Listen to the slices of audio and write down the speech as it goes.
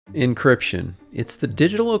Encryption. It's the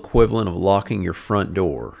digital equivalent of locking your front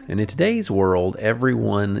door, and in today's world,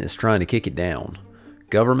 everyone is trying to kick it down.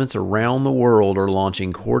 Governments around the world are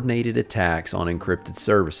launching coordinated attacks on encrypted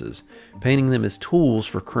services, painting them as tools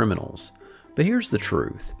for criminals. But here's the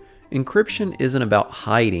truth. Encryption isn't about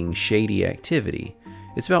hiding shady activity.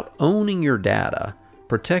 It's about owning your data,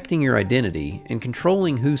 protecting your identity, and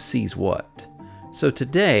controlling who sees what. So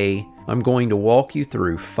today, I'm going to walk you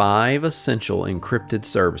through 5 essential encrypted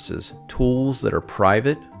services, tools that are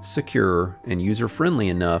private, secure, and user-friendly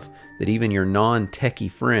enough that even your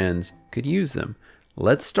non-techie friends could use them.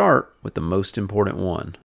 Let's start with the most important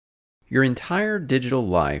one. Your entire digital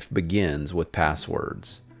life begins with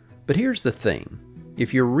passwords. But here's the thing.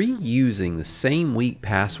 If you're reusing the same weak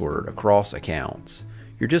password across accounts,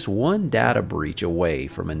 you're just one data breach away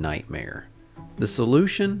from a nightmare. The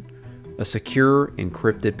solution? A secure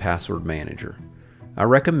encrypted password manager. I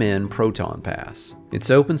recommend ProtonPass.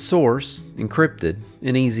 It's open source, encrypted,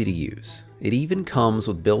 and easy to use. It even comes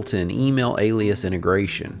with built-in email alias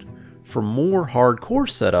integration. For more hardcore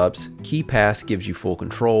setups, KeePass gives you full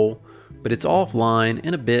control, but it's offline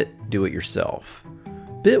and a bit do-it-yourself.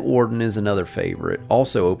 Bitwarden is another favorite,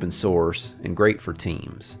 also open source and great for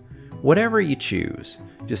teams. Whatever you choose,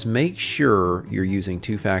 just make sure you're using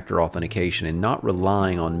two-factor authentication and not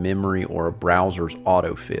relying on memory or a browser's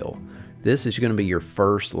autofill. This is going to be your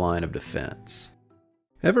first line of defense.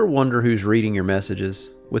 Ever wonder who's reading your messages?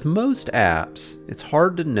 With most apps, it's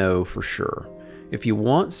hard to know for sure. If you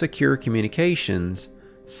want secure communications,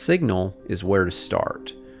 Signal is where to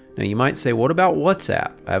start. Now you might say, what about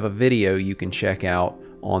WhatsApp? I have a video you can check out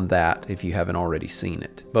on that if you haven't already seen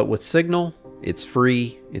it. But with Signal, it's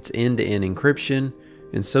free, it's end-to-end encryption,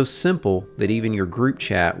 and so simple that even your group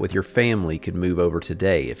chat with your family could move over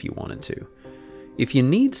today if you wanted to. If you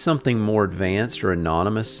need something more advanced or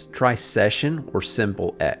anonymous, try Session or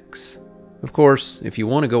Simple X. Of course, if you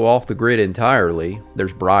want to go off the grid entirely,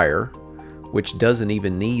 there's Briar, which doesn't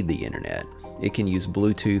even need the internet. It can use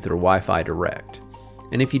Bluetooth or Wi-Fi direct.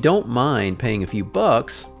 And if you don't mind paying a few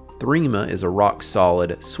bucks, Threema is a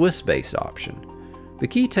rock-solid Swiss-based option. The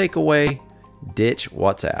key takeaway? Ditch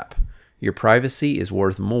WhatsApp. Your privacy is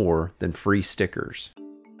worth more than free stickers.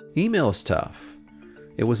 Email is tough.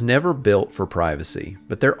 It was never built for privacy,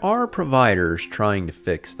 but there are providers trying to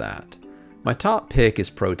fix that. My top pick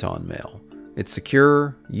is ProtonMail. It's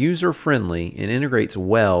secure, user-friendly, and integrates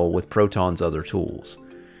well with Proton's other tools.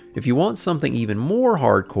 If you want something even more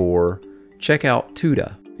hardcore, check out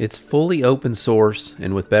Tuda. It's fully open source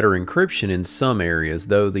and with better encryption in some areas,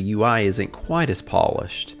 though the UI isn't quite as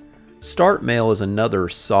polished. StartMail is another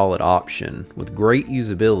solid option with great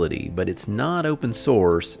usability, but it's not open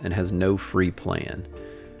source and has no free plan.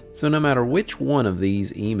 So no matter which one of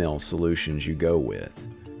these email solutions you go with,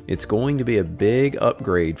 it's going to be a big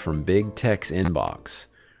upgrade from big tech's inbox,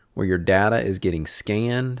 where your data is getting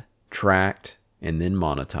scanned, tracked, and then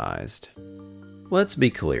monetized. Let's be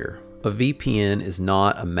clear, a VPN is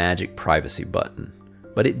not a magic privacy button.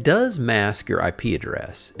 But it does mask your IP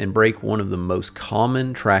address and break one of the most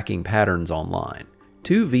common tracking patterns online.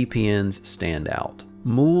 2 VPNs stand out,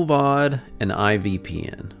 Mullvad and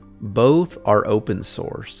iVPN. Both are open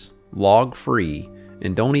source, log-free,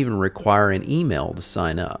 and don't even require an email to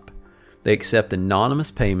sign up. They accept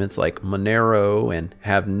anonymous payments like Monero and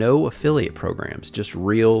have no affiliate programs, just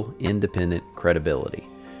real independent credibility.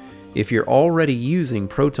 If you're already using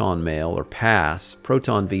ProtonMail or Pass,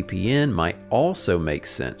 ProtonVPN might also make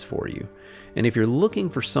sense for you. And if you're looking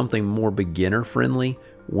for something more beginner-friendly,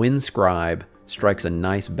 Winscribe strikes a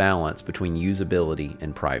nice balance between usability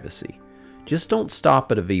and privacy. Just don't stop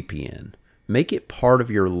at a VPN. Make it part of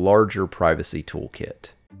your larger privacy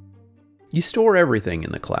toolkit. You store everything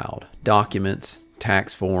in the cloud: documents,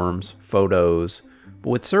 tax forms, photos.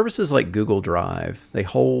 But with services like Google Drive, they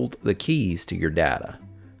hold the keys to your data.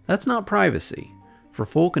 That's not privacy. For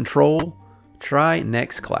full control, try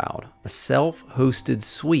Nextcloud, a self-hosted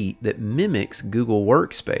suite that mimics Google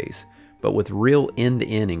Workspace, but with real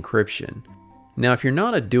end-to-end encryption. Now, if you're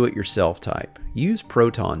not a do-it-yourself type, use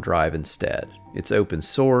Proton Drive instead. It's open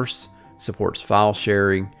source, supports file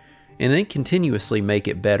sharing, and they continuously make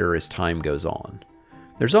it better as time goes on.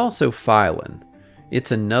 There's also Phylin.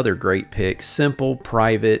 It's another great pick, simple,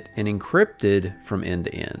 private, and encrypted from end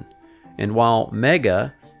to end. And while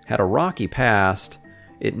Mega had a rocky past,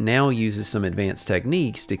 it now uses some advanced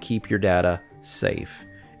techniques to keep your data safe.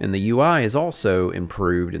 And the UI is also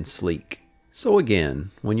improved and sleek. So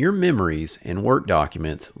again, when your memories and work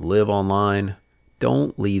documents live online,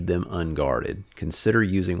 don't leave them unguarded. Consider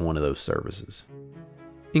using one of those services.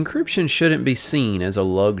 Encryption shouldn't be seen as a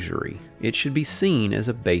luxury. It should be seen as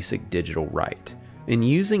a basic digital right. And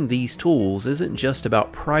using these tools isn't just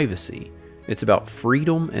about privacy, it's about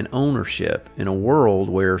freedom and ownership in a world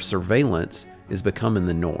where surveillance is becoming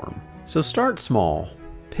the norm. So start small.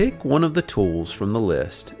 Pick one of the tools from the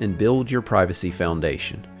list and build your privacy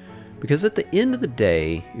foundation. Because at the end of the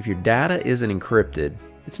day, if your data isn't encrypted,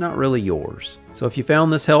 it's not really yours. So if you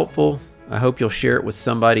found this helpful, I hope you'll share it with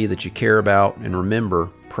somebody that you care about, and remember,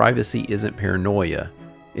 privacy isn't paranoia,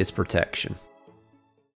 it's protection.